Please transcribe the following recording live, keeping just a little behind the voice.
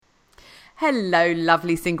Hello,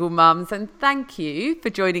 lovely single mums, and thank you for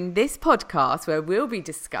joining this podcast where we'll be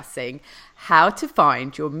discussing how to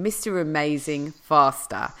find your Mr. Amazing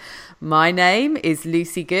faster. My name is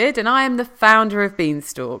Lucy Good and I am the founder of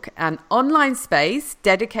Beanstalk, an online space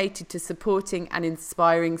dedicated to supporting and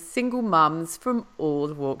inspiring single mums from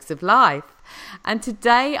all walks of life. And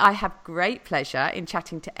today I have great pleasure in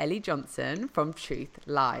chatting to Ellie Johnson from Truth,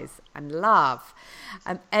 Lies and Love.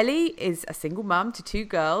 Ellie is a single mum to two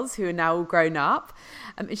girls who are now all grown up.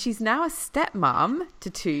 And she's now a stepmom to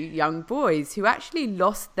two young boys who actually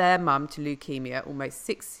lost their mum to leukemia almost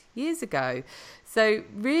 6 years ago. So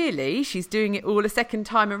really, she's doing it all a second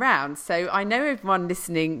time around. So I know everyone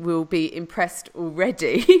listening will be impressed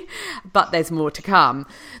already, but there's more to come.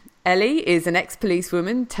 Ellie is an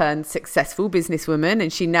ex-policewoman turned successful businesswoman,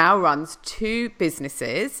 and she now runs two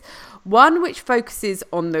businesses. One which focuses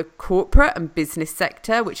on the corporate and business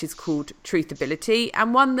sector, which is called Truthability,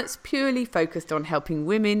 and one that's purely focused on helping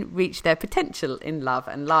women reach their potential in love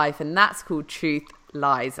and life, and that's called Truth,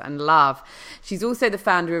 Lies and Love. She's also the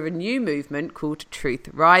founder of a new movement called Truth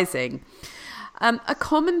Rising. A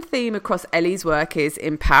common theme across Ellie's work is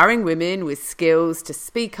empowering women with skills to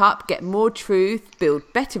speak up, get more truth, build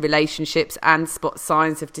better relationships and spot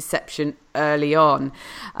signs of deception early on.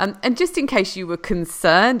 And just in case you were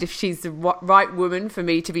concerned if she's the right woman for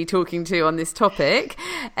me to be talking to on this topic,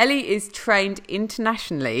 Ellie is trained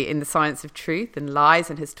internationally in the science of truth and lies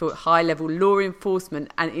and has taught high-level law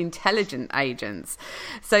enforcement and intelligence agents.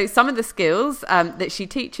 So some of the skills that she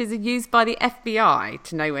teaches are used by the FBI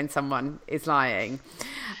to know when someone is lying.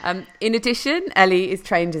 In addition, Ellie is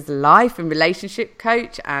trained as a life and relationship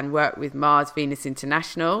coach and worked with Mars Venus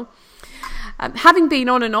International. Having been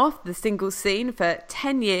on and off the single scene for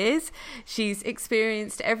 10 years, she's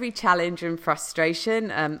experienced every challenge and frustration,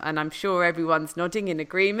 and I'm sure everyone's nodding in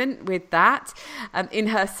agreement with that, in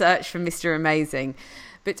her search for Mr. Amazing.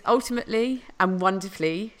 But ultimately and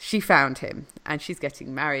wonderfully, she found him, and she's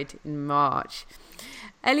getting married in March.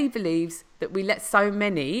 Ellie believes that we let so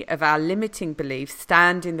many of our limiting beliefs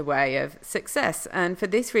stand in the way of success. And for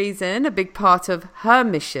this reason, a big part of her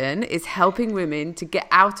mission is helping women to get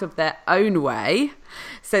out of their own way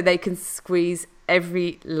so they can squeeze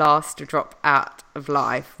every last drop out of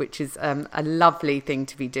life, which is a lovely thing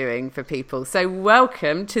to be doing for people. So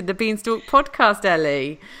welcome to the Beanstalk podcast,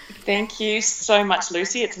 Ellie. Thank you so much,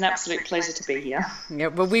 Lucy. It's an absolute pleasure to be here. Yeah,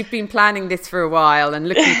 well, we've been planning this for a while and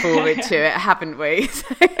looking forward to it, haven't we?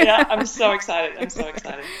 Yeah, I'm so excited.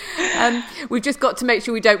 We've just got to make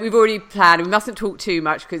sure we've already planned. We mustn't talk too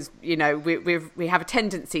much because, you know, we have a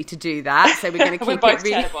tendency to do that. So we're going to keep it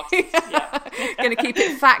really, going to keep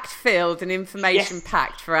it fact-filled and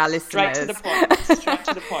information-packed for our listeners. Straight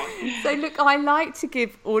to the point. So look, I like to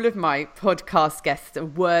give all of my podcast guests a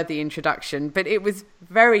worthy introduction, but it was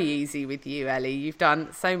very easy with you, Ellie. You've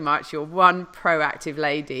done so much. You're one proactive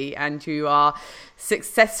lady and you are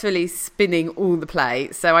successfully spinning all the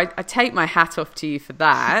plates. So I take my hat off to you for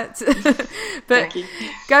that. But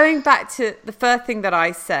going back to the first thing that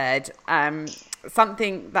I said,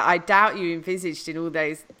 something that I doubt you envisaged in all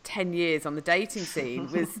those 10 years on the dating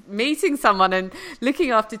scene was meeting someone and looking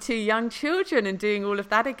after two young children and doing all of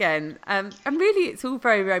that again. And really, it's all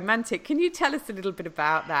very romantic. Can you tell us a little bit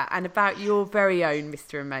about that and about your very own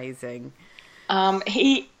Mr. Amazing?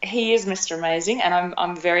 He is Mr. Amazing, and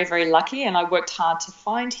I'm very, very lucky, and I worked hard to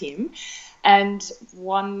find him. And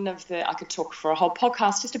I could talk for a whole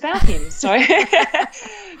podcast just about him. So,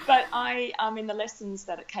 but the lessons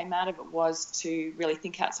that it came out of it was to really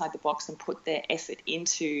think outside the box and put their effort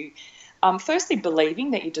into, firstly,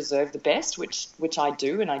 believing that you deserve the best, which I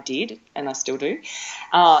do, and I did, and I still do,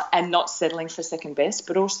 and not settling for second best,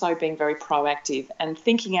 but also being very proactive and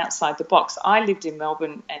thinking outside the box. I lived in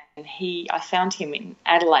Melbourne, and I found him in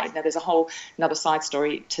Adelaide. Now, there's another side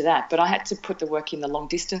story to that, but I had to put the work in the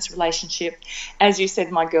long-distance relationship. As you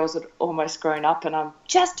said, my girls had almost grown up, and I'm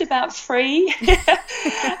just about free.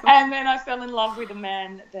 And then I fell in love with a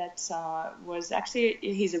man that was actually,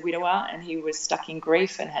 he's a widower, and he was stuck in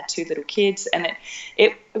grief and had two little kids, and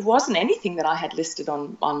it wasn't anything that I had listed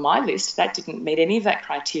on my list. That didn't meet any of that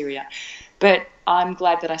criteria. But I'm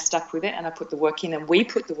glad that I stuck with it and I put the work in, and we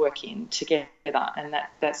put the work in together, and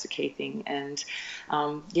that's the key thing. And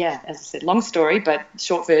as I said, long story, but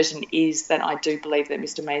short version is that I do believe that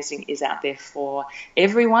Mr. Amazing is out there for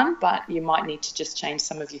everyone, but you might need to just change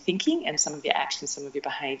some of your thinking and some of your actions, some of your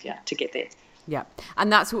behaviour to get there. Yeah,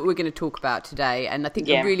 and that's what we're going to talk about today. And I think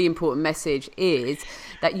a really important message is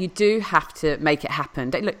that you do have to make it happen.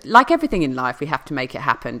 Look, like everything in life, we have to make it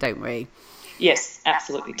happen, don't we? Yes,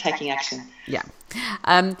 absolutely. Taking action. Yeah.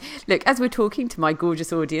 Look, as we're talking to my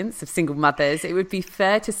gorgeous audience of single mothers, it would be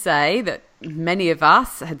fair to say that many of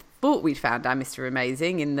us had thought we'd found our Mr.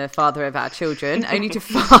 Amazing in the father of our children, only to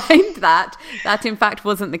find that in fact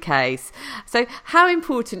wasn't the case. So how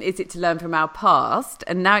important is it to learn from our past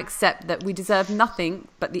and now accept that we deserve nothing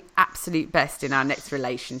but the absolute best in our next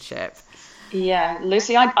relationship? Yeah,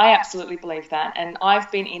 Lucy, I absolutely believe that. And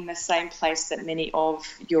I've been in the same place that many of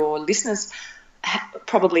your listeners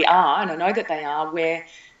probably are, and I know that they are, where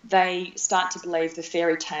they start to believe the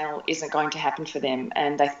fairy tale isn't going to happen for them.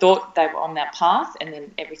 And they thought they were on that path, and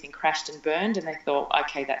then everything crashed and burned, and they thought,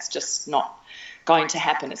 okay, that's just not going to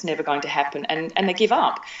happen. It's never going to happen. And they give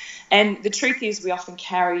up. And the truth is we often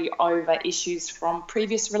carry over issues from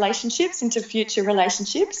previous relationships into future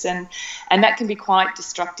relationships, and that can be quite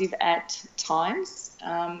destructive at times.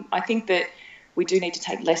 I think that we do need to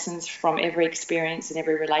take lessons from every experience and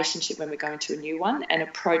every relationship when we go into a new one and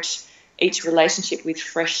approach each relationship with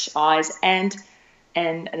fresh eyes and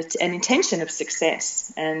an intention of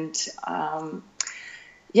success. And I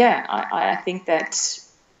think that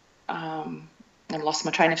I've lost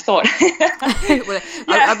my train of thought. Well,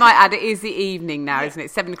 I might add, it is the evening now, isn't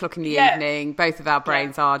it? 7 o'clock in the evening. Both of our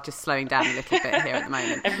brains are just slowing down a little bit here at the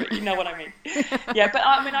moment. You know what I mean. Yeah, but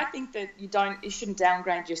I mean, I think that you shouldn't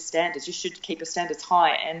downgrade your standards. You should keep your standards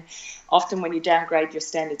high. And often when you downgrade your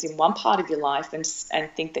standards in one part of your life and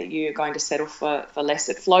think that you're going to settle for less,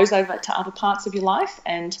 it flows over to other parts of your life.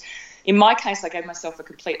 And in my case, I gave myself a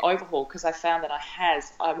complete overhaul because I found that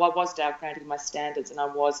I was downgrading my standards, and I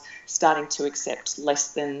was starting to accept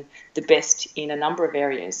less than the best in a number of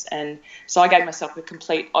areas. And so I gave myself a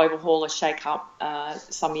complete overhaul, a shake-up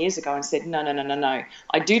some years ago, and said, no.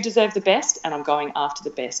 I do deserve the best, and I'm going after the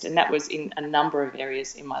best. And that was in a number of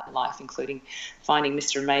areas in my life, including finding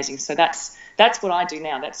Mr. Amazing. So that's what I do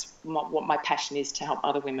now. That's what my passion is, to help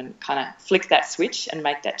other women kind of flick that switch and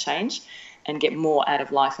make that change and get more out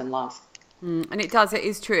of life and love. And it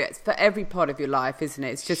is true. It's for every part of your life, isn't it?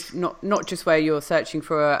 It's just not just where you're searching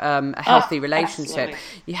for a healthy relationship. Absolutely.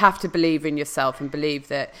 You have to believe in yourself and believe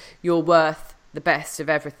that you're worth the best of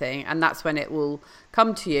everything, and that's when it will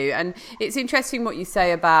come to you. And it's interesting what you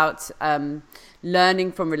say about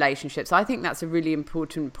learning from relationships. I think that's a really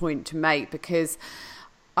important point to make, because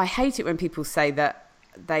I hate it when people say that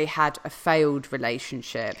they had a failed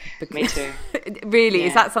relationship. Me too. Really, yeah.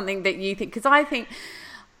 Is that something that you think? Because I think,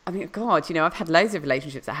 God, I've had loads of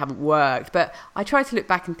relationships that haven't worked, but I try to look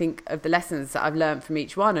back and think of the lessons that I've learned from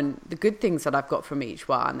each one and the good things that I've got from each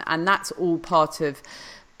one. And that's all part of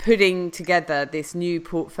putting together this new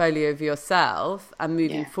portfolio of yourself and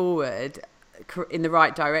moving forward in the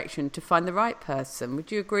right direction to find the right person.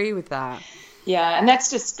 Would you agree with that? Yeah, and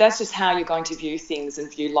that's just how you're going to view things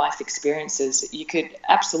and view life experiences. You could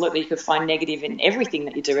find negative in everything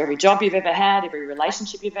that you do, every job you've ever had, every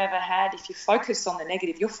relationship you've ever had. If you focus on the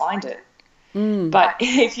negative, you'll find it. But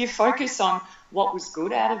if you focus on what was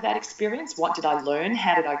good out of that experience, what did I learn,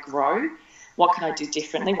 how did I grow, what can I do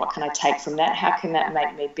differently, what can I take from that, how can that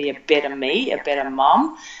make me be a better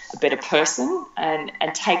mum, a better person, and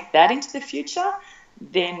take that into the future,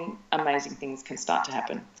 then amazing things can start to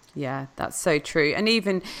happen. Yeah, that's so true. And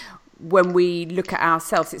even when we look at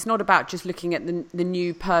ourselves, it's not about just looking at the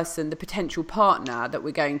new person, the potential partner that we're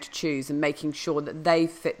going to choose, and making sure that they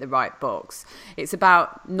fit the right box. It's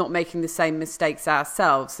about not making the same mistakes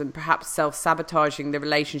ourselves and perhaps self-sabotaging the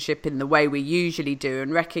relationship in the way we usually do,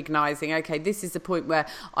 and recognizing, okay, this is the point where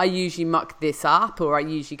I usually muck this up or I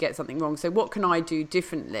usually get something wrong. So what can I do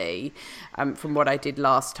differently from what I did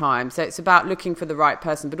last time? So it's about looking for the right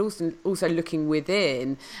person, but also looking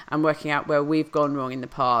within and working out where we've gone wrong in the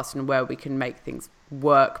past and where we can make things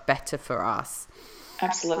work better for us.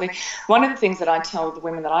 Absolutely. One of the things that I tell the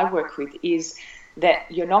women that I work with is that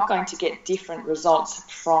you're not going to get different results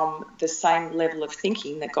from the same level of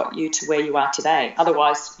thinking that got you to where you are today.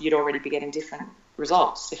 Otherwise, you'd already be getting different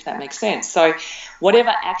results, if that makes sense. So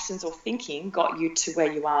whatever actions or thinking got you to where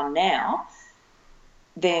you are now,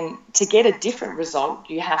 then to get a different result,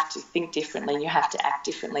 you have to think differently and you have to act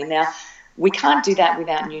differently. Now, we can't do that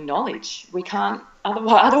without new knowledge. We can't,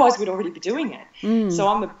 otherwise we'd already be doing it. So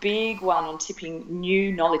I'm a big one on tipping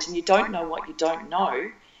new knowledge, and you don't know what you don't know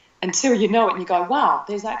until you know it, and you go, wow,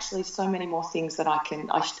 there's actually so many more things that I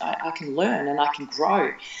can learn and I can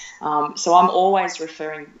grow. So I'm always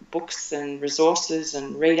referring books and resources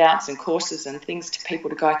and readouts and courses and things to people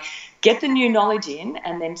to go, get the new knowledge in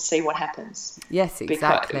and then see what happens. Yes,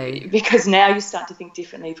 exactly. Because now you start to think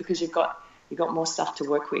differently because you've got more stuff to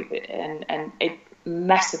work with, and it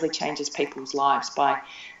massively changes people's lives by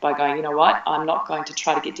going, you know what, I'm not going to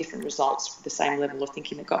try to get different results with the same level of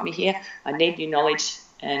thinking that got me here. I need new knowledge,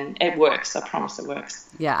 And it works. I promise it works.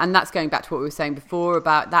 Yeah, and that's going back to what we were saying before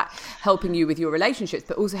about that helping you with your relationships,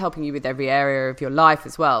 but also helping you with every area of your life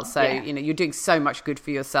as well. So, you're doing so much good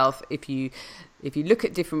for yourself if you look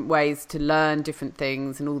at different ways to learn different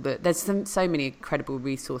things and all that. There's so many incredible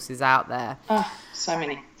resources out there. Oh, so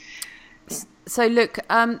many. Yeah. So look,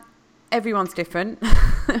 everyone's different.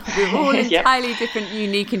 We're all entirely different,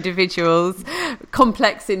 unique individuals,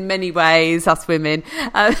 complex in many ways, us women.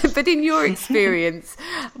 But in your experience,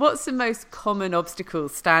 what's the most common obstacle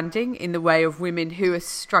standing in the way of women who are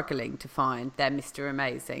struggling to find their Mr.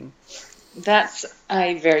 Amazing? That's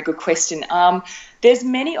a very good question. There's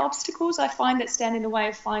many obstacles I find that stand in the way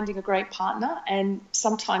of finding a great partner, and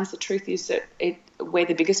sometimes the truth is that we're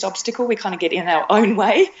the biggest obstacle. We kind of get in our own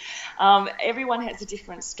way. Everyone has a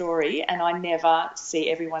different story, and I never see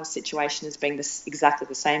everyone's situation as being exactly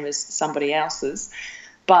the same as somebody else's.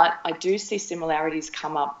 But I do see similarities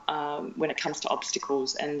come up when it comes to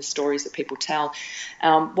obstacles and the stories that people tell.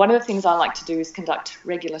 One of the things I like to do is conduct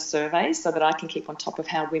regular surveys so that I can keep on top of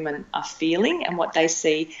how women are feeling and what they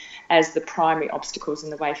see as the primary obstacles in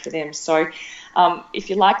the way for them. So if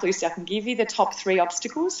you like, Lucy, I can give you the top 3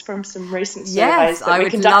 obstacles from some recent surveys that we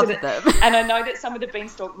conducted. Yes, I would love them. And I know that some of the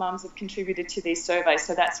Beanstalk mums have contributed to these surveys,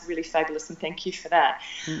 so that's really fabulous, and thank you for that.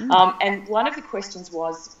 And one of the questions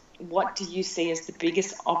was, what do you see as the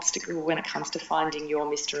biggest obstacle when it comes to finding your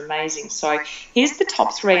Mr. Amazing? So here's the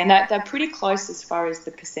top 3, and they're pretty close as far as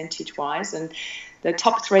the percentage-wise. And the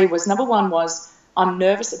top 3 was, number 1 was, I'm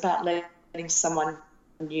nervous about letting someone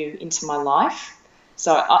new into my life.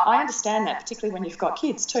 So I understand that, particularly when you've got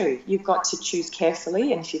kids too. You've got to choose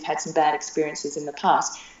carefully, and if you've had some bad experiences in the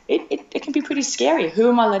past, it can be pretty scary. Who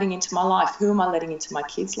am I letting into my life? Who am I letting into my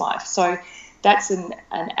kid's life? So that's an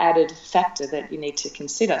added factor that you need to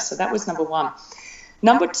consider. So that was number 1.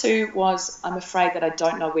 Number 2 was, I'm afraid that I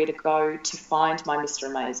don't know where to go to find my Mr.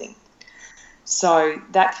 Amazing. So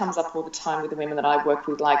that comes up all the time with the women that I work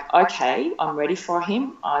with, like, okay, I'm ready for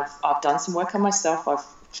him. I've done some work on myself. I've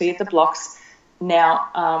cleared the blocks.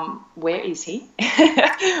 Now, where is he?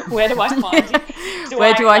 Where do I find him?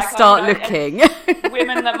 Where do I start looking?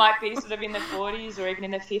 Women that might be sort of in their 40s or even in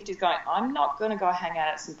their 50s going, I'm not going to go hang out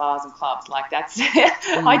at some bars and clubs. Like, that's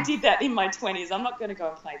I did that in my 20s. I'm not going to go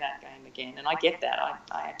and play that game again. And I get that.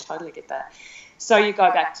 I totally get that. So you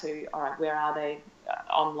go back to, all right, where are they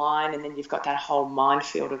online? And then you've got that whole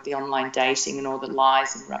minefield of the online dating and all the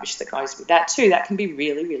lies and rubbish that goes with that too. That can be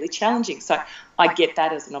really, really challenging. So I get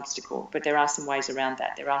that as an obstacle, but there are some ways around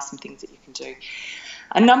that. There are some things that you can do.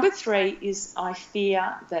 And number 3 is, I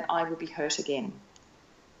fear that I will be hurt again.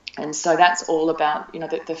 And so that's all about,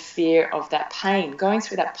 the fear of that pain, going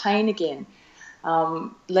through that pain again,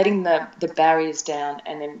 letting the barriers down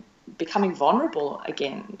and then becoming vulnerable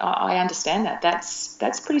again. I understand that.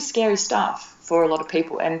 That's pretty scary stuff for a lot of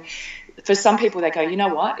people. And for some people, they go, you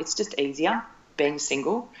know what, it's just easier being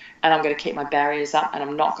single, and I'm going to keep my barriers up, and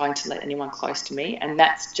I'm not going to let anyone close to me, and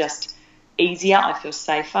that's just easier. I feel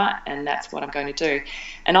safer, and that's what I'm going to do.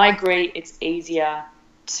 And I agree, it's easier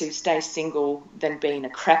to stay single than be in a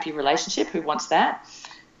crappy relationship. Who wants that?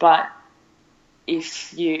 But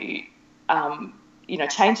if you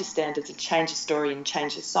change your standards and change your story and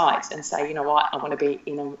change your sights and say, you know what, I want to be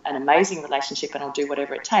in an amazing relationship and I'll do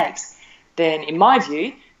whatever it takes, then in my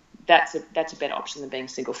view, that's a better option than being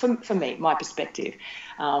single for me, my perspective.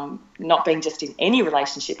 Not being just in any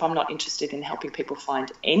relationship. I'm not interested in helping people find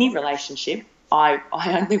any relationship. I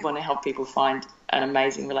only want to help people find an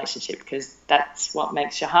amazing relationship, because that's what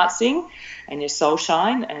makes your heart sing and your soul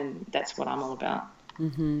shine, and that's what I'm all about.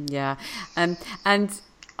 Mm-hmm, yeah. And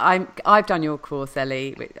I've done your course,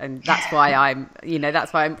 Ellie, and that's why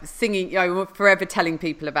I'm singing, forever telling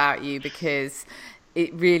people about you, because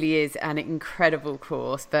it really is an incredible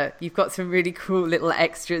course. But you've got some really cool little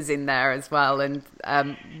extras in there as well. And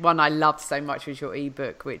one I loved so much was your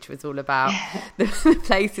ebook, which was all about the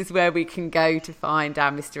places where we can go to find our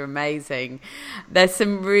Mr. Amazing. There's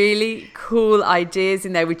some really cool ideas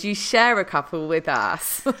in there. Would you share a couple with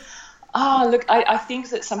us? Oh, look, I think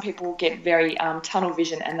that some people get very tunnel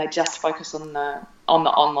vision, and they just focus on the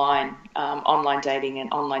online dating,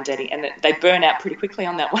 and they burn out pretty quickly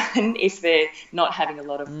on that one if they're not having a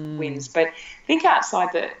lot of wins. But think outside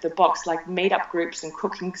the box, like meetup groups and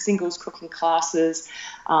singles cooking classes,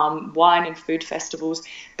 wine and food festivals.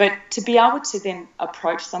 But to be able to then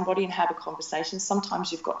approach somebody and have a conversation,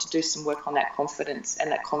 sometimes you've got to do some work on that confidence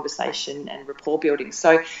and that conversation and rapport building.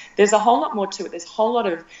 So there's a whole lot more to it. There's a whole lot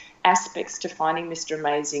of aspects to finding Mr.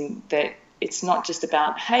 Amazing, that it's not just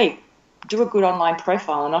about, hey, do a good online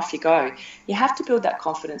profile and off you go. You have to build that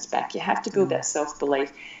confidence back. You have to build that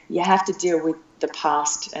self-belief. You have to deal with the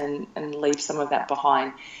past and leave some of that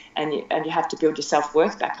behind. And you have to build your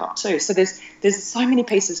self-worth back up too. So there's so many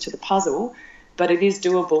pieces to the puzzle, but it is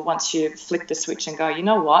doable once you flick the switch and go, you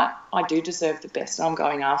know what, I do deserve the best. I'm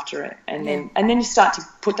going after it. And then you start to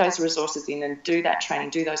put those resources in and do that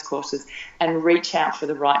training, do those courses, and reach out for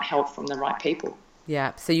the right help from the right people.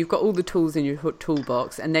 Yeah, so you've got all the tools in your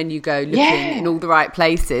toolbox, and then you go looking in all the right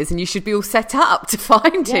places, and you should be all set up to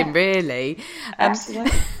find him, really.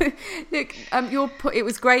 Absolutely. Look, it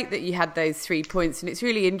was great that you had those 3 points, and it's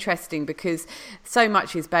really interesting because so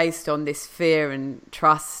much is based on this fear and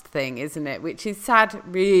trust thing, isn't it? Which is sad,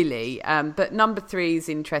 really. But number 3 is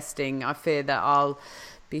interesting. I fear that I'll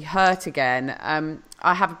be hurt again.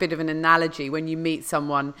 I have a bit of an analogy. When you meet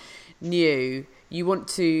someone new, you want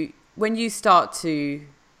to... When you start to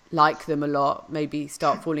like them a lot, maybe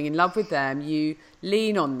start falling in love with them, you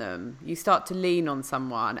lean on them. You start to lean on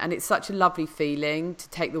someone. And it's such a lovely feeling to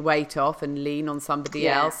take the weight off and lean on somebody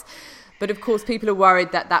else. But of course, people are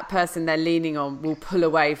worried that that person they're leaning on will pull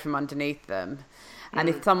away from underneath them. And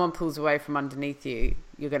if someone pulls away from underneath you,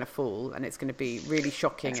 you're going to fall, and it's going to be really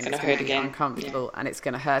shocking, and it's going to be uncomfortable, and it's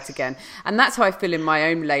going to hurt again. And that's how I feel in my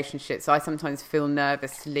own relationships. I sometimes feel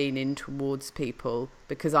nervous to lean in towards people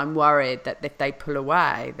because I'm worried that if they pull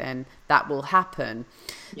away, then that will happen.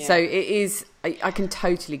 Yeah. So it is, I can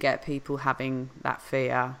totally get people having that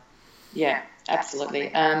fear. Yeah,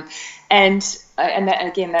 absolutely. And that,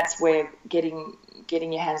 again, that's where getting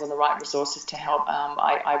your hands on the right resources to help.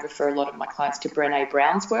 I refer a lot of my clients to Brené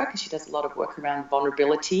Brown's work, and she does a lot of work around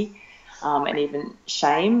vulnerability and even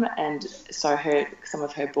shame. And so some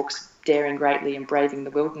of her books, Daring Greatly and Braving the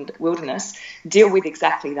Wilderness, deal with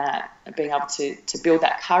exactly that, being able to build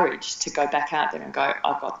that courage to go back out there and go,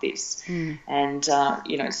 I've got this. And,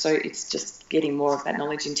 so it's just getting more of that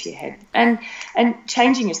knowledge into your head. And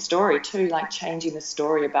changing your story too, like changing the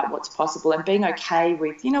story about what's possible and being okay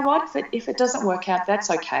with, you know what, if it doesn't work out, that's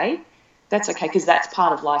okay. That's okay, because that's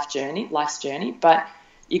part of life's journey. But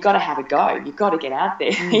you got to have a go. You've got to get out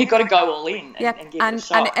there. You've got to go all in and give it a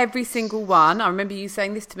shot. And every single one, I remember you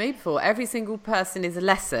saying this to me before, every single person is a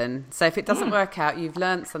lesson. So if it doesn't work out, you've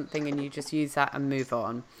learned something and you just use that and move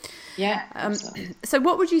on. Yeah, absolutely. So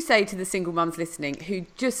what would you say to the single mums listening who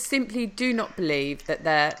just simply do not believe that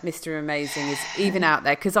their Mr. Amazing is even out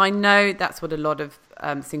there? Because I know that's what a lot of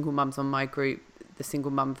single mums on my group, the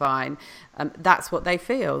Single Mum Vine, that's what they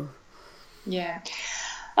feel. Yeah.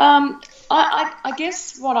 I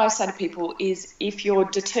guess what I say to people is if you're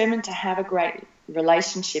determined to have a great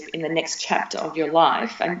relationship in the next chapter of your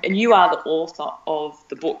life, and you are the author of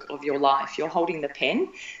the book of your life, you're holding the pen,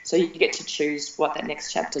 so you get to choose what that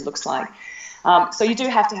next chapter looks like. So you do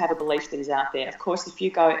have to have a belief that is out there. Of course, if you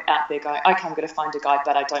go out there going, okay, I'm going to find a guy,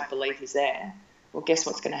 but I don't believe he's there, well, guess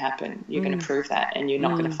what's going to happen? You're going to prove that, and you're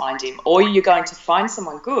not going to find him. Or you're going to find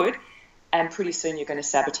someone good, and pretty soon you're going to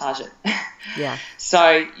sabotage it. Yeah.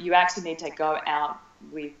 So you actually need to go out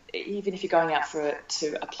with, even if you're going out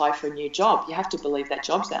to apply for a new job, you have to believe that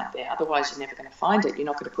job's out there. Otherwise, you're never going to find it. You're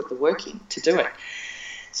not going to put the work in to do it.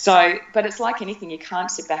 So, but it's like anything. You can't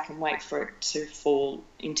sit back and wait for it to fall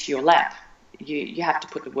into your lap. You have to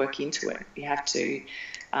put the work into it. You have to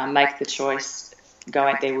make the choice, go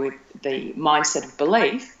out there with the mindset of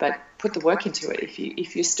belief, but put the work into it.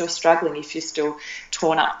 If you're still struggling, if you're still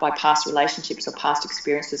torn up by past relationships or past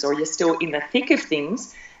experiences, or you're still in the thick of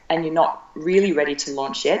things and you're not really ready to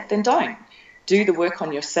launch yet, then don't. Do the work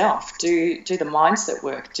on yourself. Do the mindset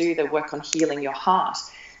work. Do the work on healing your heart.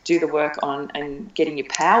 Do the work on and getting your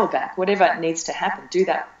power back. Whatever needs to happen, do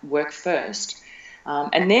that work first.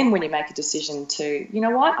 And then when you make a decision to, you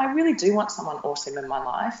know what, I really do want someone awesome in my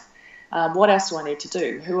life. What else do I need to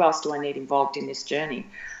do? Who else do I need involved in this journey?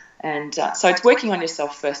 And so it's working on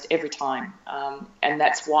yourself first every time. And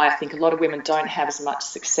that's why I think a lot of women don't have as much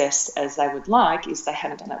success as they would like, is they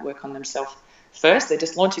haven't done that work on themselves first. They're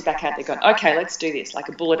just launching back out there going, okay, let's do this, like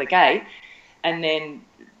a bull at a gate. And then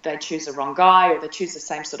they choose the wrong guy, or they choose the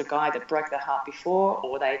same sort of guy that broke their heart before,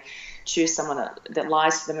 or they choose someone that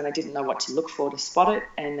lies to them and they didn't know what to look for to spot it,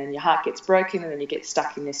 and then your heart gets broken, and then you get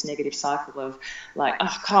stuck in this negative cycle of like,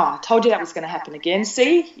 oh God, I told you that was going to happen again.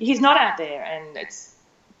 See, he's not out there, and it's,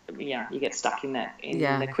 you get stuck in that in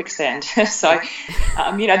the quicksand. So,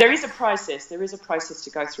 there is a process. There is a process to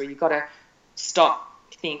go through. You've got to stop,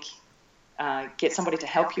 think, get somebody to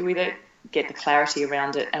help you with it, get the clarity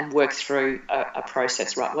around it, and work through a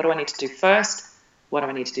process. Right, what do I need to do first? What do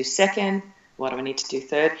I need to do second? What do I need to do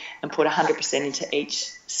third? And put 100% into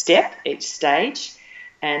each step, each stage.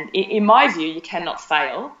 And in my view, you cannot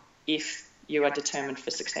fail if you are determined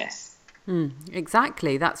for success.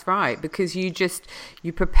 Exactly, that's right. Because you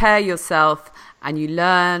prepare yourself and you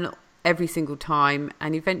learn every single time,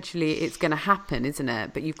 and eventually it's going to happen, isn't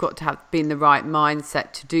it? But you've got to be in the right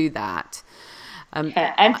mindset to do that.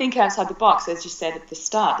 And think outside the box, as you said at the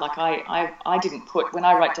start. Like I didn't put, when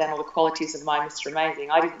I wrote down all the qualities of my Mr.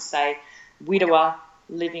 Amazing, I didn't say widower,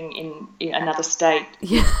 living in another state,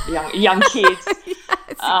 young kids,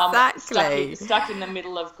 exactly. stuck in the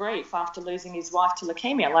middle of grief after losing his wife to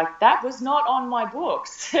leukemia. Like, that was not on my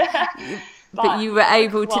books. But you were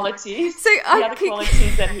able qualities, to. So the other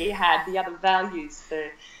qualities that he had, the other values,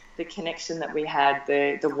 the connection that we had,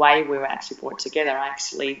 the way we were actually brought together. I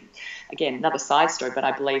actually, again, another side story, but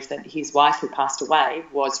I believe that his wife, who passed away,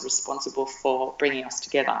 was responsible for bringing us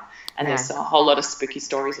together. And there's a whole lot of spooky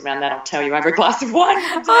stories around that. I'll tell you over a glass of wine.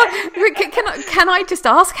 Can I just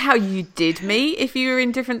ask how you did meet if you were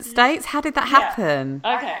in different states? How did that happen?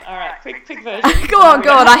 Okay, all right, quick version. Go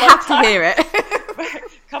on, I have to hear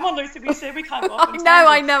it. Come on, Lucy, we said we can't go off on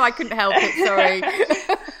I know, I couldn't help it, sorry.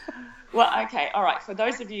 Well, okay, all right. For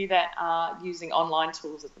those of you that are using online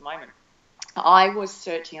tools at the moment, I was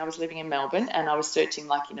living in Melbourne, and I was searching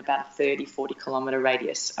like in about a 30, 40 kilometre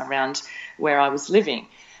radius around where I was living.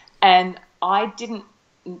 And I didn't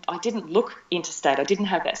look interstate. I didn't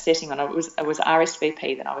have that setting on. It was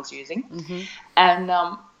RSVP that I was using. Mm-hmm.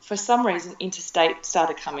 And for some reason, interstate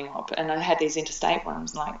started coming up, and I had these interstate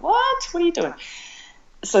ones. Like, what are you doing?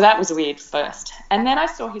 So that was weird first. And then I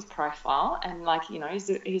saw his profile, and like, you know, he's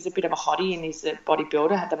a bit of a hottie, and he's a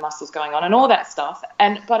bodybuilder, had the muscles going on and all that stuff.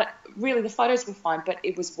 But really the photos were fine, but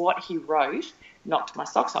it was what he wrote knocked my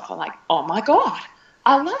socks off. I'm like, oh my God,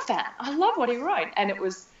 I love that. I love what he wrote. And it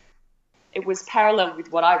was parallel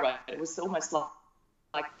with what I wrote. It was almost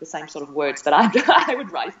like the same sort of words that I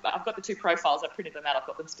would write. But I've got the two profiles. I printed them out. I've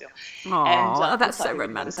got them still. Oh, that's so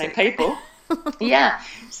romantic. The same people. Yeah.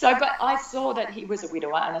 So, but I saw that he was a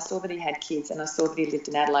widower, and I saw that he had kids, and I saw that he lived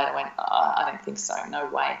in Adelaide. I went, I don't think so. No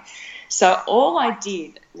way. So all I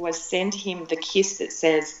did was send him the kiss that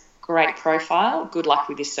says, great profile, good luck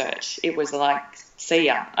with your search. It was like, see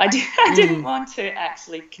ya. I didn't want to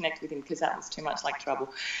actually connect with him because that was too much like trouble.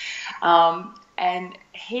 And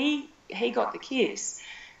he got the kiss,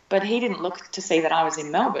 but he didn't look to see that I was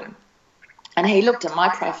in Melbourne. And he looked at my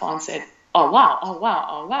profile and said, oh,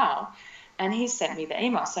 wow. And he sent me the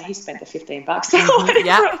email. So he spent the $15 or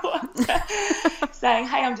whatever it was, saying,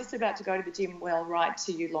 hey, I'm just about to go to the gym. Well, write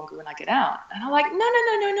to you longer when I get out. And I'm like, no.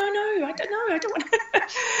 I don't want to.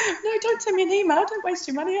 No, don't send me an email. Don't waste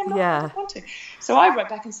your money. I don't want to. So I wrote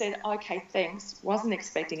back and said, okay, thanks. Wasn't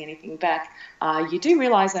expecting anything back. You do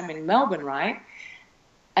realise I'm in Melbourne, right?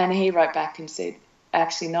 And he wrote back and said,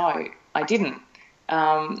 actually, no, I didn't.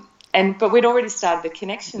 But we'd already started the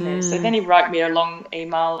connection there. So then he wrote me a long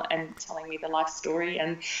email and telling me the life story,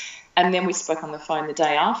 and then we spoke on the phone the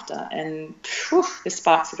day after, and the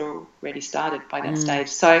sparks had already started by that stage.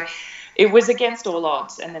 So it was against all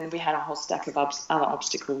odds, and then we had a whole stack of other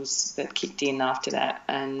obstacles that kicked in after that,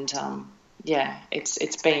 and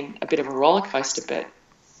it's been a bit of a roller coaster, but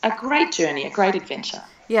a great journey, a great adventure.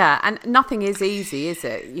 Yeah, and nothing is easy, is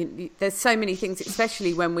it? There's so many things,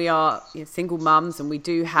 especially when we are single mums and we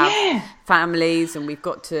do have families, and we've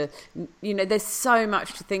got to, there's so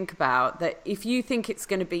much to think about that if you think it's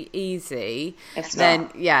going to be easy, then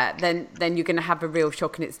you're going to have a real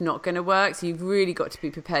shock and it's not going to work. So you've really got to be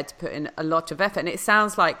prepared to put in a lot of effort. And it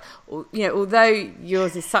sounds like, although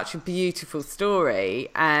yours is such a beautiful story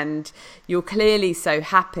and you're clearly so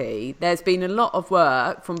happy, there's been a lot of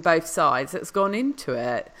work from both sides that's gone into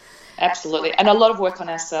it. Absolutely, and a lot of work on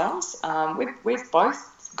ourselves. We've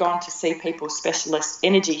both gone to see people, specialists,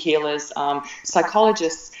 energy healers,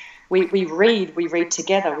 psychologists. We read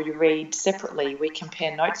together, we read separately, we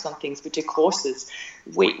compare notes on things, we do courses.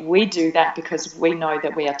 We do that because we know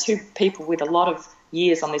that we are two people with a lot of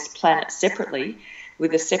years on this planet separately,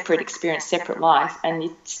 with a separate experience, separate life, and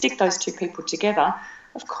you stick those two people together,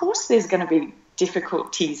 of course there's going to be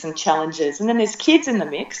difficulties and challenges, and then there's kids in the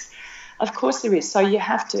mix. Of course there is. So you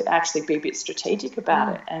have to actually be a bit strategic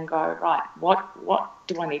about it and go, right, what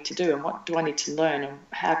do I need to do, and what do I need to learn, and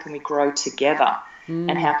how can we grow together,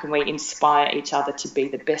 and how can we inspire each other to be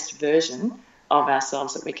the best version of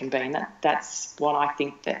ourselves that we can be. And that's what I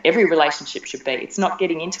think that every relationship should be. It's not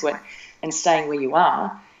getting into it and staying where you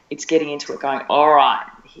are. It's getting into it going, all right,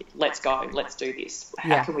 let's go, let's do this.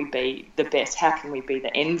 How can we be the best? How can we be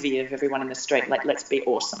the envy of everyone in the street? Like, let's be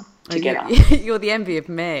awesome together. You're the envy of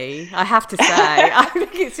me, I have to say. I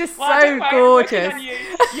think it's just so gorgeous.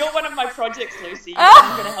 You're one of my projects, Lucy.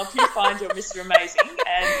 I'm going to help you find your Mr. Amazing,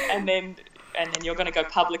 and then and then you're going to go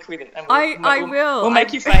public with it. And I will. We'll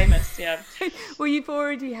make you famous. Yeah. Well, you've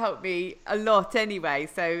already helped me a lot anyway,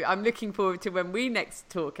 so I'm looking forward to when we next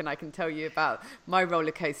talk, and I can tell you about my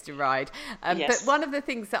roller coaster ride. Yes. But one of the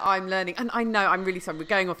things that I'm learning, and I know I'm really sorry,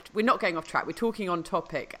 we're not going off track. We're talking on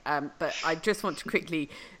topic, but I just want to quickly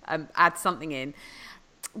add something in.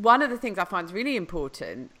 One of the things I find is really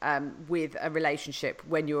important with a relationship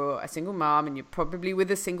when you're a single mom and you're probably with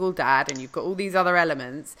a single dad and you've got all these other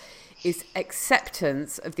elements is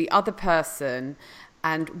acceptance of the other person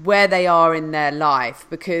and where they are in their life,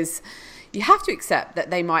 because you have to accept that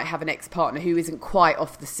they might have an ex-partner who isn't quite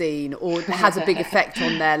off the scene or has a big effect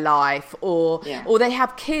on their life, or they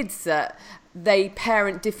have kids that they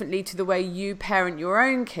parent differently to the way you parent your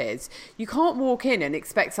own kids. You can't walk in and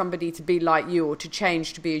expect somebody to be like you or to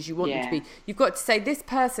change to be as you want them to be. You've got to say, this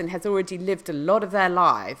person has already lived a lot of their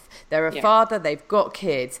life. They're a father, they've got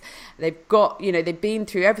kids, they've got, they've been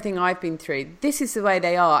through everything I've been through. This is the way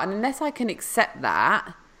they are. And unless I can accept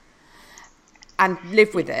that and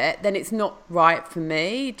live with it, then it's not right for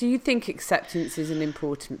me. Do you think acceptance is an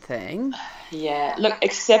important thing? Yeah, look,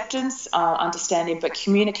 acceptance, understanding, but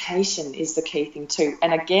communication is the key thing too.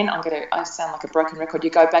 And again, I sound like a broken record. You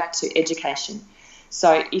go back to education.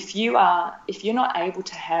 So if you're not able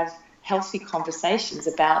to have healthy conversations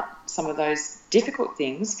about some of those difficult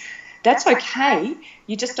things, that's okay.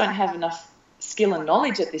 You just don't have enough skill and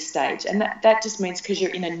knowledge at this stage. And that just means because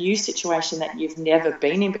you're in a new situation that you've never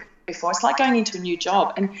been in before. It's like going into a new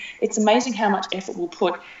job. And it's amazing how much effort we'll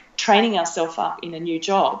put training ourselves up in a new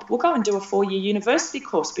job. We'll go and do a 4-year university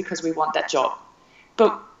course because we want that job.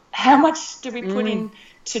 But how much do we put in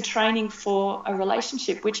to training for a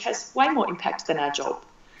relationship, which has way more impact than our job?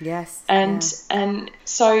 Yes. And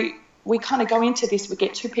so we kind of go into this, we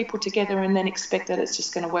get two people together and then expect that it's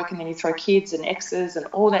just going to work, and then you throw kids and exes and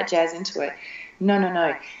all that jazz into it.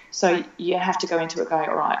 No. So you have to go into it going,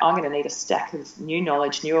 all right, I'm going to need a stack of new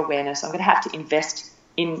knowledge, new awareness. I'm going to have to invest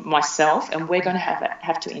in myself, and we're going to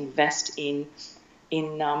have to invest in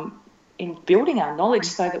building our knowledge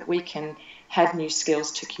so that we can have new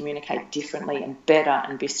skills to communicate differently and better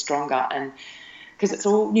and be stronger, and because it's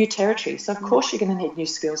all new territory. So of course you're going to need new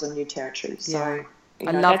skills on new territory. So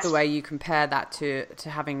I love the way you compare that to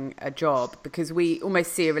having a job, because we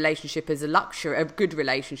almost see a relationship as a luxury, a good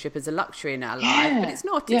relationship as a luxury in our life, but it's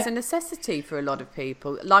not. It's a necessity for a lot of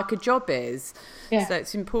people, like a job is. So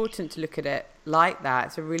it's important to look at it like that.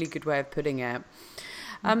 It's a really good way of putting it.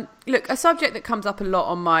 Look, a subject that comes up a lot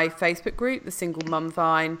on my Facebook group, the Single Mum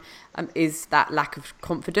Vine, is that lack of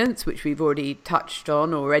confidence, which we've already touched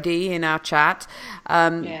on already in our chat.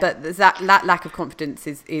 But that lack of confidence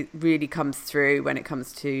it really comes through when it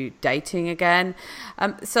comes to dating again.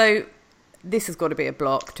 So this has got to be a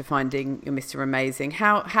block to finding your Mr. Amazing.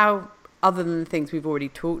 How other than the things we've already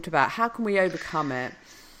talked about, how can we overcome it?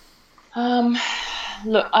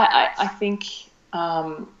 Look, I think...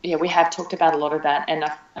 we have talked about a lot of that, and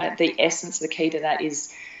the essence, the key to that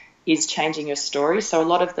is changing your story. So a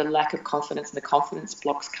lot of the lack of confidence and the confidence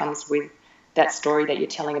blocks comes with that story that you're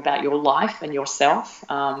telling about your life and yourself.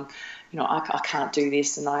 I can't do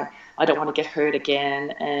this, and I don't want to get hurt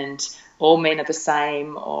again, and all men are the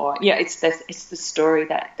same, or it's the story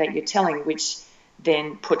that you're telling, which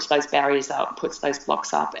then puts those barriers up, puts those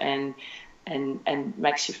blocks up, and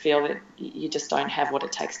makes you feel that you just don't have what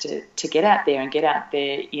it takes to get out there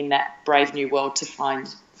in that brave new world to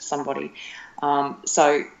find somebody.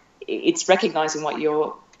 So it's recognizing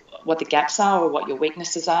what the gaps are, or what your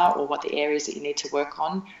weaknesses are, or what the areas that you need to work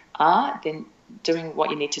on are, then doing what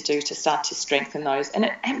you need to do to start to strengthen those. And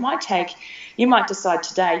it might take, you might decide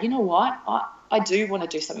today, you know what, I do want to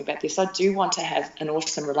do something about this. I do want to have an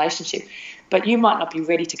awesome relationship, but you might not be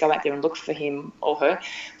ready to go out there and look for him or her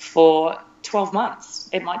for 12 months.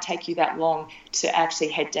 It might take you that long to actually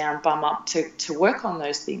head down, bum up, to work on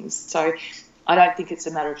those things. So I don't think it's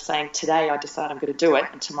a matter of saying today I decide I'm going to do it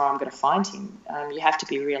and tomorrow I'm going to find him. You have to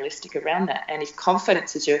be realistic around that. And if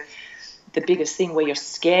confidence is the biggest thing, where you're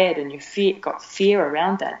scared and you've got fear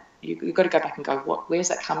around that, you've got to go back and go, where's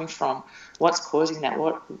that coming from? What's causing that?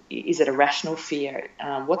 What is it? A rational fear?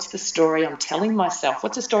 What's the story I'm telling myself?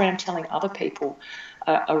 What's the story I'm telling other people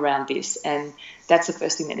around this? And that's the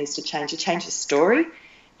first thing that needs to change. You change the story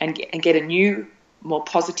and get a new, more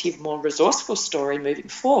positive, more resourceful story moving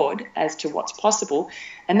forward as to what's possible.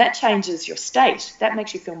 And that changes your state. That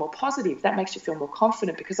makes you feel more positive. That makes you feel more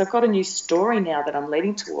confident, because I've got a new story now that I'm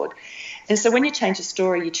leading toward. And so when you change your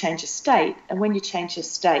story, you change your state. And when you change your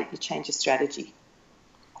state, you change your strategy.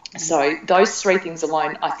 So those three things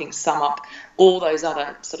alone, I think, sum up all those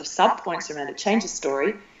other sort of sub-points around it. Change your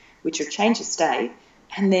story, which will change your state,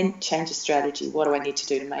 and then change the strategy. What do I need to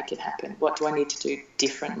do to make it happen? What do I need to do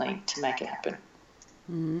differently to make it happen?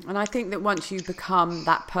 And I think that once you become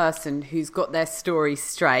that person who's got their story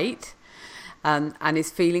straight and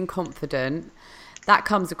is feeling confident, that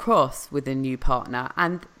comes across with a new partner.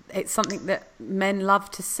 And it's something that men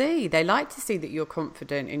love to see. They like to see that you're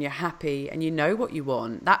confident and you're happy and you know what you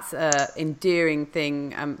want. That's an endearing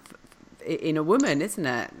thing in a woman, isn't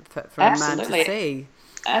it? For a man to see.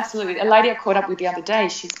 Absolutely. A lady I caught up with the other day,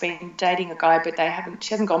 she's been dating a guy, but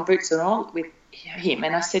she hasn't gone boots and all with him.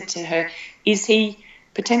 And I said to her, is he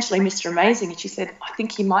potentially Mr. Amazing? And she said, I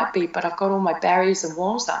think he might be, but I've got all my barriers and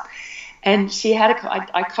walls up. And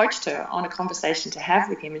I coached her on a conversation to have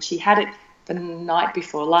with him, and she had it the night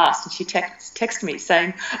before last, and she texted me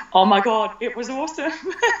saying, oh my God, it was awesome.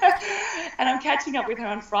 And I'm catching up with her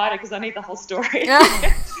on Friday because I need the whole story.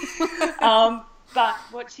 But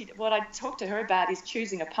what I talked to her about is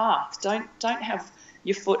choosing a path. Don't have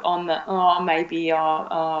your foot on the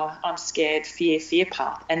I'm scared, fear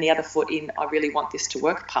path, and the other foot in I really want this to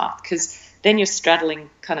work path, because then you're straddling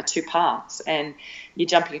kind of two paths and you're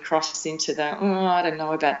jumping across into the I don't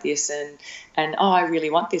know about this and I really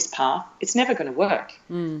want this path. It's never going to work.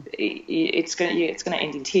 It's going to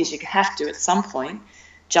end in tears. You have to at some point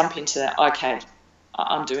jump into that. Okay,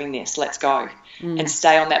 I'm doing this. Let's go, and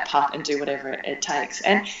stay on that path and do whatever it takes.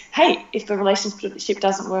 And hey, if the relationship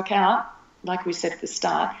doesn't work out, like we said at the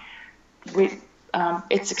start,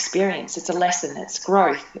 it's experience. It's a lesson. It's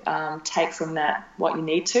growth. Take from that what you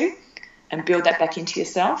need to, and build that back into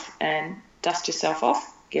yourself and dust yourself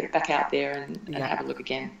off, get it back out there and have a look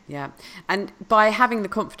again. Yeah. And by having the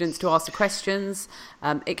confidence to ask the questions,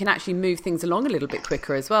 it can actually move things along a little bit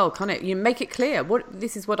quicker as well, can't it? You make it clear,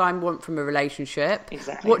 this is what I want from a relationship.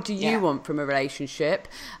 Exactly. What do you want from a relationship?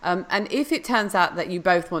 And if it turns out that you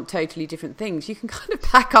both want totally different things, you can kind of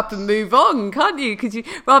pack up and move on, can't you? Because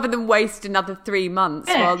rather than waste another 3 months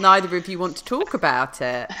while neither of you want to talk about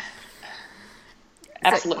it.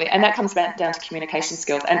 Absolutely, and that comes back down to communication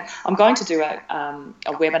skills. And I'm going to do a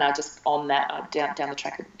webinar just on that down the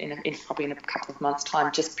track probably in a couple of months'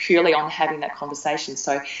 time, just purely on having that conversation.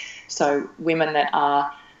 So women that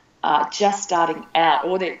are just starting out,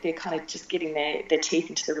 or they're kind of just getting their teeth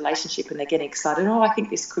into the relationship and they're getting excited. Oh, I think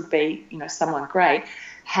this could be someone great.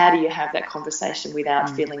 How do you have that conversation without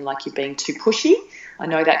feeling like you're being too pushy? I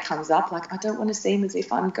know that comes up, like I don't want to seem as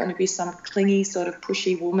if I'm going to be some clingy sort of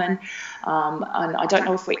pushy woman, and I don't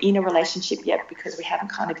know if we're in a relationship yet because we haven't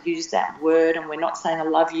kind of used that word and we're not saying I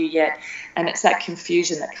love you yet, and it's that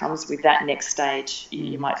confusion that comes with that next stage.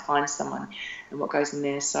 You might find someone and what goes in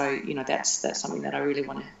there. So that's something that I really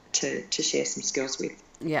want to share some skills with.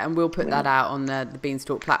 Yeah, and we'll put that out on the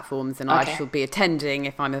Beanstalk platforms, and I shall be attending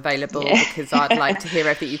if I'm available because I'd like to hear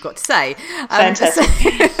everything you've got to say.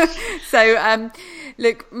 Fantastic. So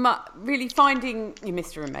look, really finding your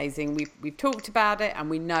Mr. Amazing, we've talked about it,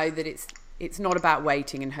 and we know that it's not about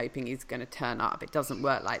waiting and hoping he's going to turn up. It doesn't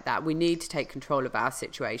work like that. We need to take control of our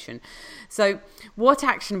situation. So what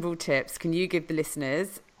actionable tips can you give the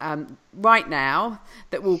listeners right now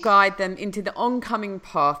that will guide them into the oncoming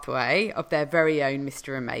pathway of their very own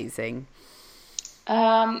Mr. Amazing?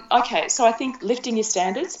 Okay, so I think lifting your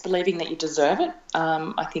standards, believing that you deserve it,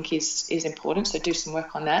 I think is important. So do some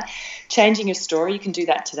work on that. Changing your story, you can do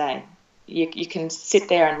that today. You can sit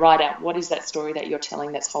there and write out what is that story that you're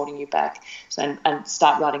telling that's holding you back, and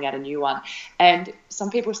start writing out a new one. And some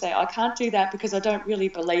people say, I can't do that because I don't really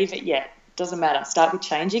believe it yet. Doesn't matter. Start with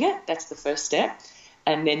changing it. That's the first step.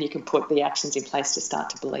 And then you can put the actions in place to start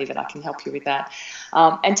to believe it. I can help you with that.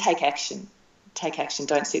 And take action. Take action.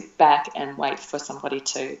 Don't sit back and wait for somebody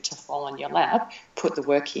to fall on your lap. Put the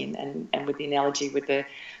work in. And with the analogy with the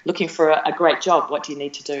looking for a great job, what do you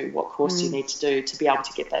need to do? What course do you need to do to be able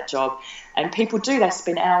to get that job? And people do. They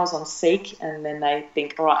spend hours on Seek, and then they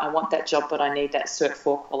think, all right, I want that job, but I need that Cert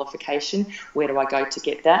 4 qualification. Where do I go to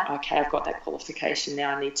get that? Okay, I've got that qualification.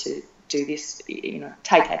 Now I need to do this.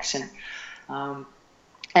 Take action.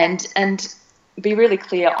 And be really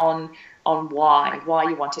clear on why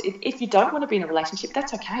you want it. If you don't want to be in a relationship,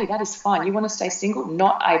 that's okay. That is fine. You want to stay single,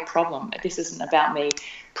 not a problem. This isn't about me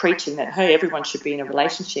preaching that, hey, everyone should be in a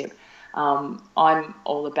relationship. I'm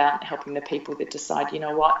all about helping the people that decide, you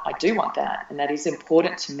know what, I do want that. And that is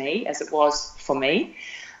important to me, as it was for me,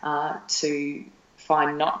 to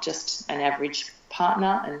find not just an average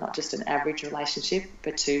partner and not just an average relationship,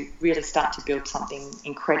 but to really start to build something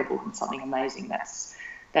incredible and something amazing.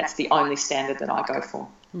 That's the only standard that I go for.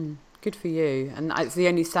 Good for you. And it's the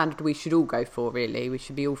only standard we should all go for, really. We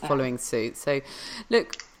should be all following suit. So,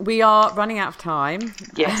 look, we are running out of time.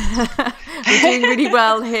 Yes. We're doing really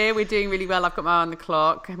well here. We're doing really well. I've got my eye on the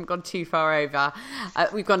clock. I haven't gone too far over.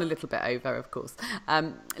 We've gone a little bit over, of course.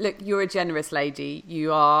 Look, you're a generous lady.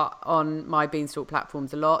 You are on my Beanstalk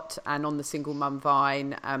platforms a lot and on the Single Mum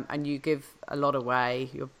Vine, and you give a lot away.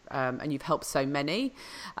 And you've helped so many.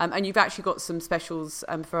 And you've actually got some specials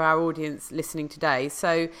for our audience listening today.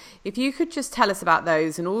 So if you could just tell us about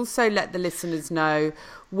those and also let the listeners know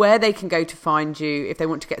where they can go to find you if they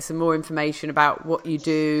want to get some more information about what you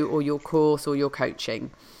do or your course or your coaching.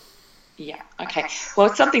 Yeah, okay.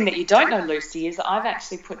 Well, something that you don't know, Lucy, is I've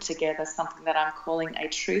actually put together something that I'm calling a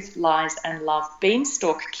Truth, Lies and Love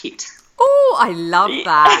Beanstalk Kit. Oh, I love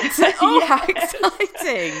that. Oh, how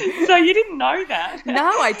exciting. So you didn't know that?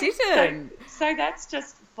 No, I didn't. So that's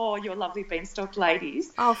just for your lovely Beanstalk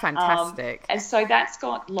ladies. Oh, fantastic. And so that's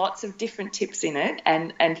got lots of different tips in it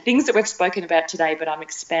and things that we've spoken about today, but I'm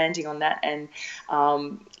expanding on that. And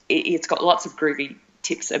it's got lots of groovy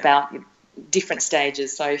tips about different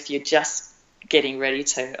stages. So if you're just getting ready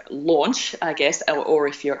to launch, I guess, or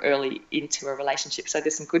if you're early into a relationship. So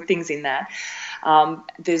there's some good things in that.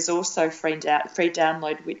 There's also free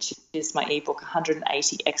download, which is my ebook,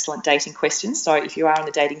 180 Excellent Dating Questions. So if you are in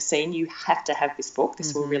the dating scene, you have to have this book.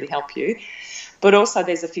 This will really help you. But also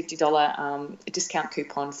there's a $50 discount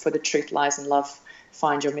coupon for the Truth, Lies and Love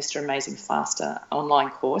Find Your Mr. Amazing Faster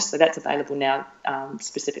online course. So that's available now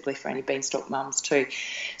specifically for any Beanstalk mums too.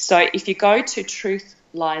 So if you go to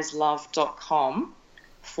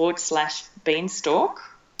truthlieslove.com/beanstalk.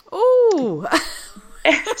 Ooh.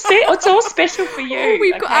 See, it's all special for you. Oh,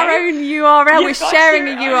 we've got our own URL. We're sharing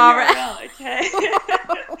a URL. Okay.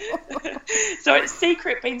 So it's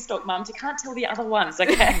secret Beanstalk mums. You can't tell the other ones,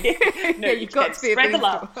 okay? No, yeah, you've got to be spread the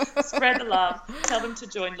love. Spread the love. Tell them to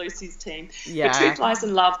join Lucy's team. Yeah.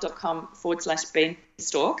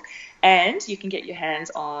 truthlieslove.com/beanstalk. And you can get your hands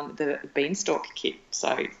on the Beanstalk kit.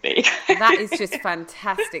 So there you go. That is just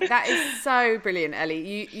fantastic. That is so brilliant,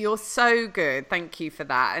 Ellie. You're so good. Thank you for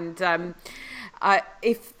that. And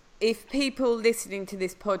if people listening to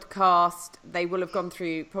this podcast, they will have gone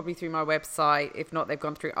probably through my website. If not, they've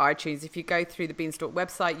gone through iTunes. If you go through the Beanstalk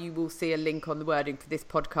website, you will see a link on the wording for this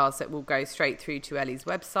podcast that will go straight through to Ellie's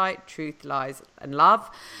website, Truth, Lies and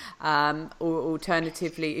Love. Or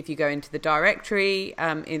alternatively, if you go into the directory,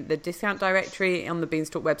 in the discount directory on the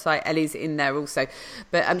Beanstalk website, Ellie's in there also.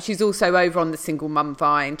 But she's also over on the Single Mum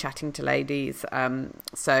Vine chatting to ladies.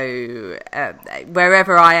 So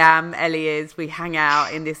wherever I am, Ellie is. We hang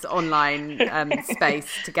out in this online space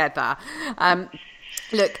together.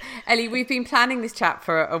 Look, Ellie, we've been planning this chat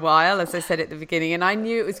for a while, as I said at the beginning, and I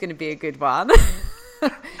knew it was going to be a good one.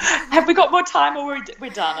 Have we got more time, or we're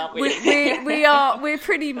done, aren't we? We're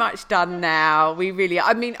pretty much done now. We really,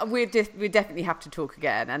 I mean, we definitely have to talk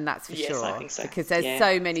again, and that's for sure. I think so. Because there's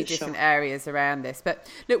so many different areas around this. But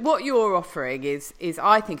look, what you're offering is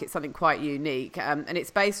I think it's something quite unique, and it's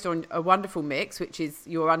based on a wonderful mix, which is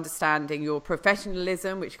your understanding, your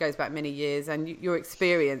professionalism, which goes back many years, and your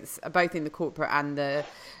experience both in the corporate and the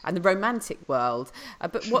romantic world.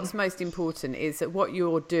 But what's most important is that what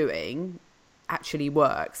you're doing actually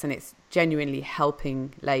works, and it's genuinely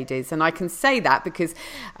helping ladies. And I can say that because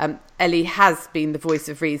Ellie has been the voice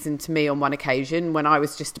of reason to me on one occasion when I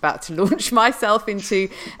was just about to launch myself into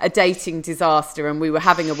a dating disaster, and we were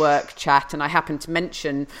having a work chat, and I happened to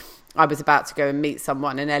mention I was about to go and meet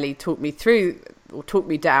someone, and Ellie talked me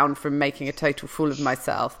down from making a total fool of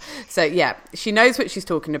myself. So yeah, she knows what she's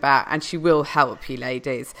talking about, and she will help you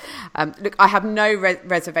ladies. Look, I have no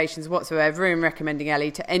reservations whatsoever in recommending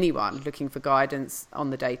Ellie to anyone looking for guidance on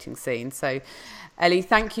the dating scene. So Ellie,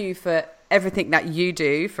 thank you for everything that you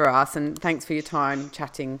do for us, and thanks for your time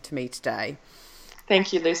chatting to me today.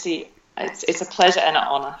 Thank you, Lucy. It's a pleasure and an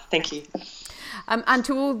honour. Thank you. And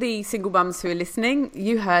to all the single mums who are listening,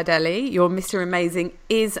 you heard Ellie, your Mr. Amazing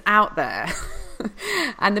is out there.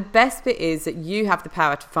 And the best bit is that you have the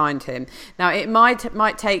power to find him. Now, it might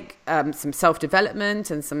take some self-development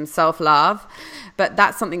and some self-love, but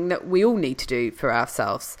that's something that we all need to do for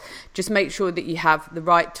ourselves. Just make sure that you have the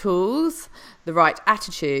right tools, the right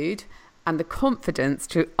attitude, and the confidence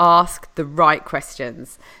to ask the right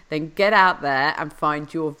questions. Then get out there and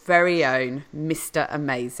find your very own Mr.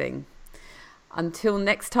 Amazing. Until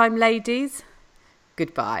next time, ladies,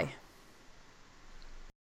 goodbye.